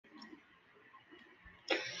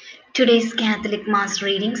Today's Catholic Mass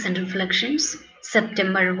readings and reflections,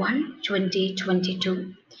 September 1,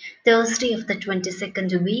 2022, Thursday of the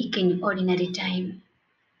 22nd week in Ordinary Time.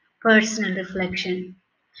 Personal reflection.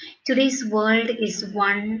 Today's world is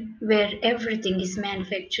one where everything is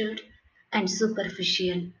manufactured and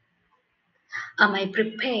superficial. Am I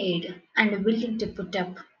prepared and willing to put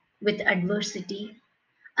up with adversity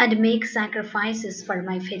and make sacrifices for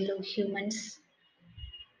my fellow humans?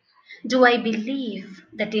 Do I believe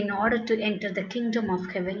that in order to enter the kingdom of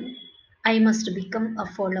heaven, I must become a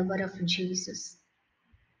follower of Jesus?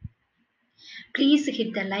 Please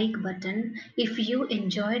hit the like button if you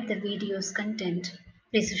enjoyed the video's content.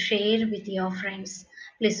 Please share with your friends.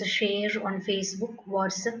 Please share on Facebook,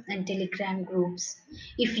 WhatsApp, and Telegram groups.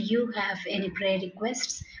 If you have any prayer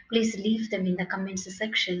requests, please leave them in the comments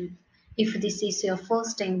section. If this is your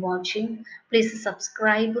first time watching, please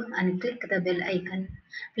subscribe and click the bell icon.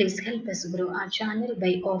 Please help us grow our channel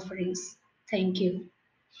by offerings. Thank you.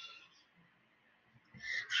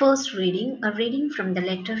 First reading, a reading from the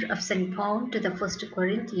letter of St. Paul to the First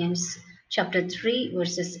Corinthians, chapter 3,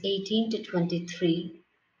 verses 18 to 23.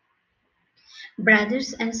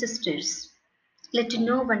 Brothers and sisters, let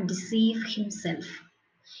no one deceive himself.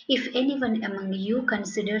 If anyone among you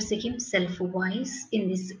considers himself wise in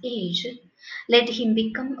this age, let him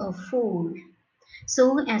become a fool,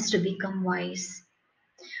 so as to become wise.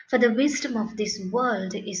 For the wisdom of this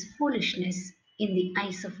world is foolishness in the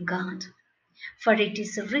eyes of God. For it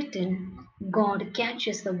is written, God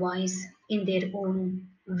catches the wise in their own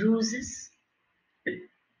ruses.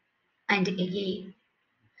 And again,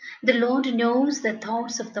 the Lord knows the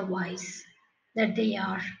thoughts of the wise, that they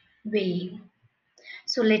are vain.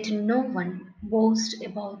 So let no one boast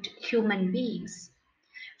about human beings,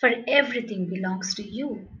 for everything belongs to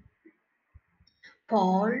you.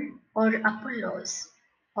 Paul or Apollos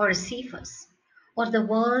or Cephas, or the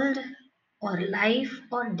world or life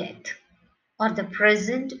or death, or the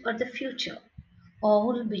present or the future,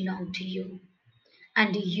 all belong to you,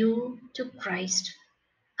 and you to Christ,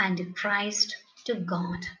 and Christ to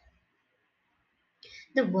God.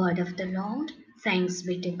 The word of the Lord. Thanks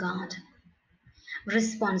be to God.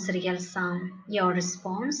 Responsorial Psalm. Your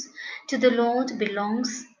response: to the Lord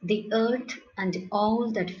belongs the earth and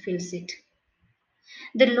all that fills it.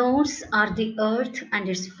 The Lord's are the earth and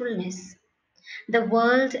its fullness, the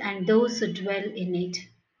world and those who dwell in it.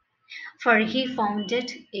 For he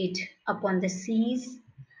founded it upon the seas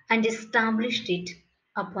and established it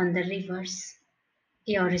upon the rivers.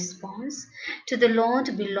 Your response: to the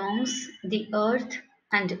Lord belongs the earth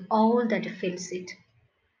and all that fills it.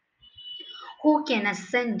 Who can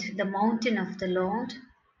ascend the mountain of the Lord?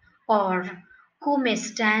 Or who may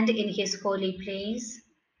stand in his holy place?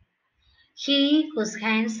 He whose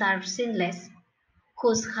hands are sinless,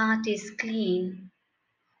 whose heart is clean,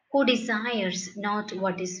 who desires not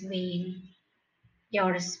what is vain.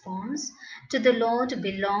 Your response: to the Lord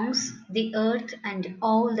belongs the earth and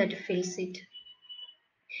all that fills it.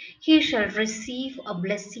 He shall receive a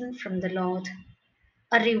blessing from the Lord,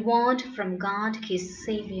 a reward from God his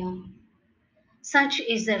Saviour. Such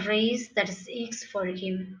is the race that seeks for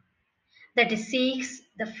him, that seeks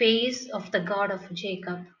the face of the God of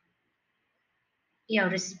Jacob. Your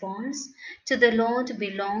response: to the Lord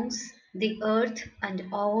belongs the earth and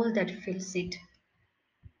all that fills it.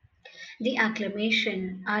 The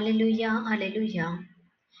acclamation, Alleluia, Alleluia.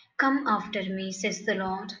 Come after me, says the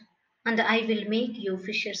Lord, and I will make you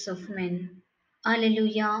fishers of men.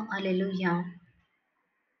 Alleluia, Alleluia.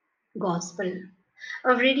 Gospel.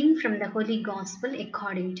 A reading from the Holy Gospel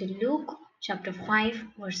according to Luke chapter 5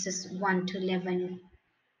 verses 1 to 11.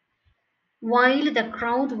 While the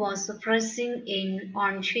crowd was pressing in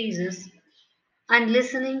on Jesus and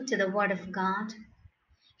listening to the word of God,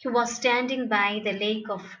 he was standing by the lake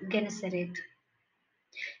of Gennesaret.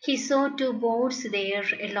 He saw two boats there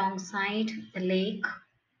alongside the lake.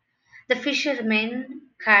 The fishermen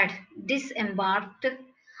had disembarked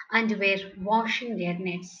and were washing their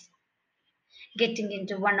nets. Getting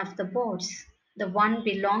into one of the boats, the one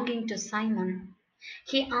belonging to Simon,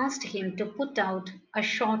 he asked him to put out a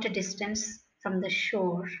short distance from the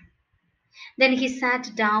shore. Then he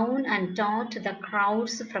sat down and taught the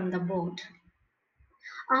crowds from the boat.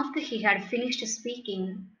 After he had finished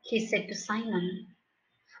speaking, he said to Simon,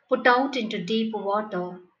 "Put out into deep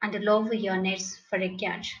water and lower your nets for a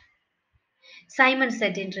catch." Simon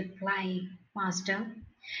said in reply, "Master,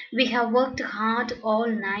 we have worked hard all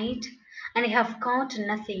night and have caught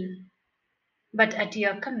nothing, but at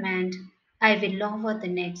your command I will lower the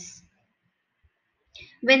nets."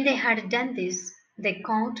 When they had done this, they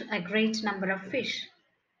caught a great number of fish,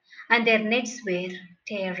 and their nets were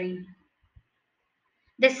tearing.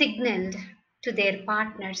 They signaled to their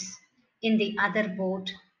partners in the other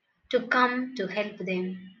boat to come to help them.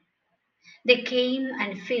 They came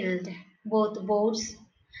and filled both boats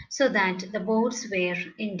so that the boats were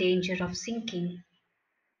in danger of sinking.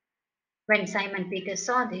 When Simon Peter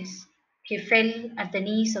saw this, he fell at the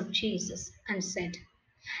knees of Jesus and said,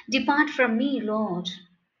 "Depart from me, Lord,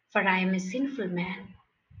 for I am a sinful man."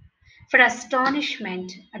 For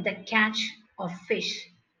astonishment at the catch of fish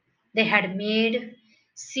they had made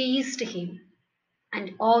seized him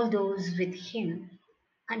and all those with him,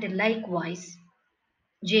 and likewise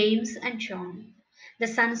James and John, the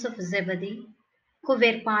sons of Zebedee, who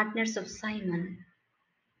were partners of Simon.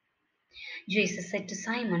 Jesus said to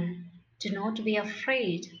Simon, "Do not be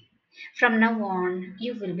afraid. From now on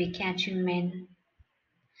you will be catching men."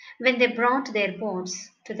 When they brought their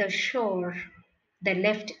boats to the shore, they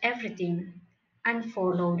left everything and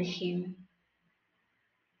followed him.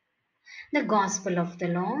 The Gospel of the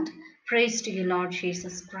Lord. Praise to you, Lord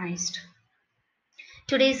Jesus Christ.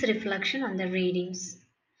 Today's reflection on the readings.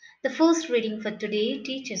 The first reading for today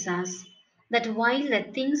teaches us that while the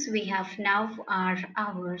things we have now are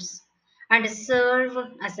ours and serve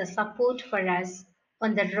as a support for us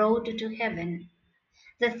on the road to heaven,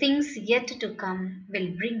 the things yet to come will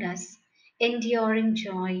bring us enduring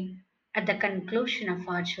joy at the conclusion of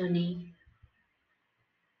our journey.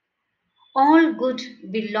 All good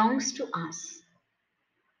belongs to us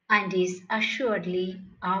and is assuredly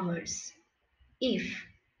ours if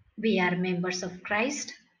we are members of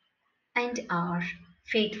Christ and are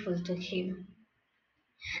faithful to Him.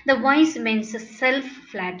 The wise men's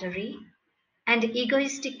self-flattery and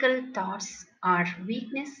egoistical thoughts are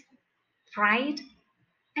weakness, pride,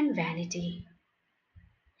 and vanity.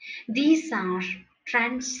 These are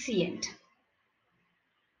transient,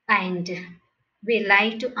 and we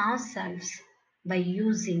lie to ourselves by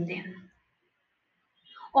using them.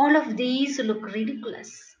 All of these look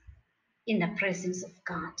ridiculous in the presence of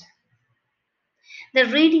God. The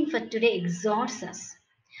reading for today exhorts us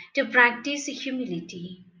to practice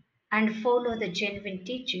humility and follow the genuine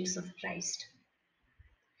teachings of Christ.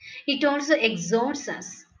 It also exhorts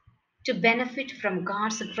us to benefit from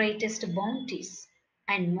God's greatest bounties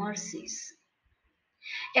and mercies.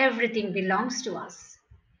 Everything belongs to us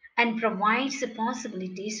and provides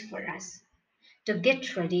possibilities for us to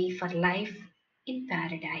get ready for life in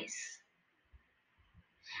paradise.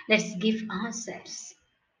 Let's give ourselves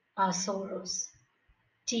our sorrows,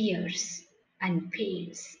 tears, and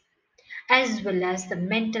pains, as well as the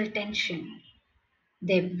mental tension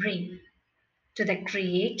they bring to the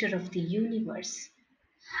Creator of the universe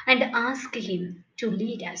and ask Him to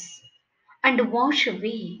lead us and wash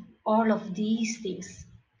away all of these things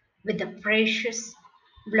with the precious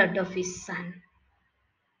blood of His Son.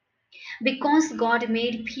 Because God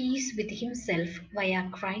made peace with Himself via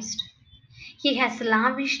Christ, He has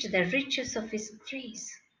lavished the riches of His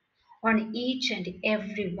grace on each and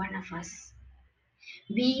every one of us.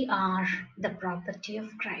 We are the property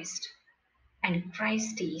of Christ, and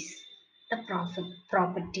Christ is the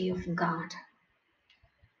property of God.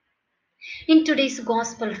 In today's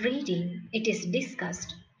Gospel reading, it is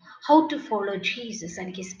discussed how to follow Jesus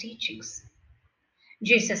and His teachings.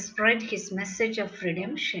 Jesus spread His message of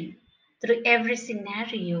redemption through every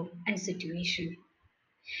scenario and situation.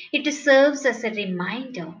 It serves as a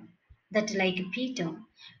reminder that, like Peter,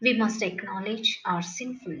 we must acknowledge our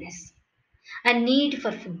sinfulness and need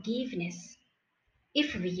for forgiveness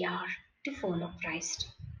if we are to follow Christ.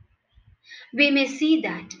 We may see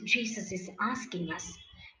that Jesus is asking us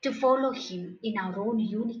to follow Him in our own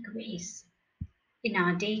unique ways, in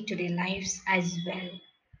our day-to-day lives as well.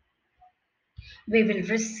 We will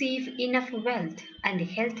receive enough wealth and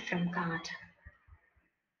health from God.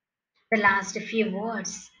 The last few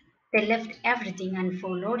words, "they left everything and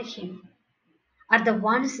followed Him," are the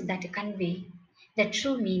ones that convey the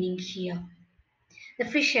true meaning here. The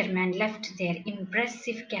fishermen left their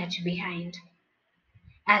impressive catch behind.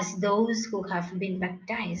 As those who have been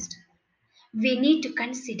baptized, we need to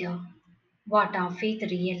consider what our faith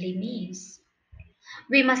really means.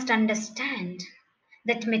 We must understand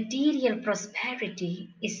that material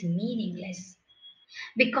prosperity is meaningless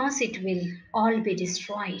because it will all be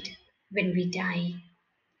destroyed when we die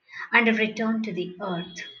and return to the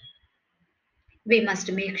earth. We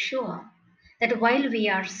must make sure that while we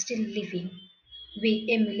are still living, we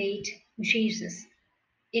emulate Jesus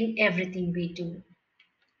in everything we do.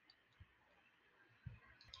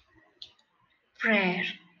 Prayer.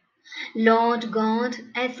 Lord God,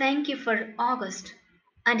 I thank you for August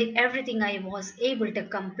and everything I was able to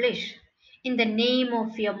accomplish in the name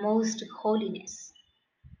of your most holiness.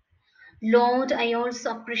 Lord, I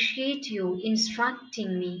also appreciate you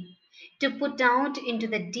instructing me to put out into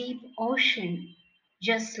the deep ocean,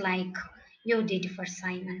 just like you did for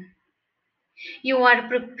Simon. You are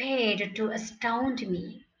prepared to astound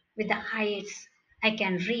me with the heights I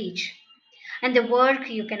can reach and the work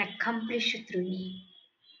you can accomplish through me.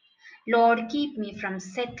 Lord, keep me from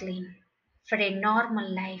settling for a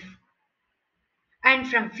normal life and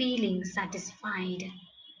from feeling satisfied.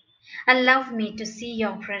 Allow me to see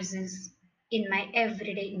your presence in my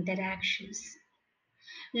everyday interactions.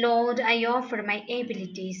 Lord, I offer my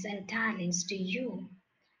abilities and talents to you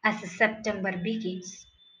as September begins,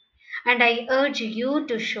 and I urge you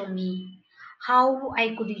to show me how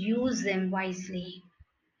I could use them wisely.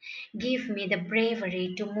 Give me the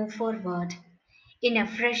bravery to move forward in a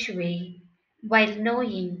fresh way while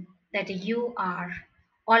knowing that you are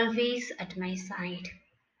always at my side.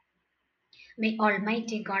 May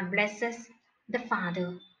Almighty God bless us, the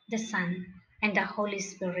Father, the Son, and the Holy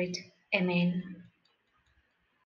Spirit. Amen.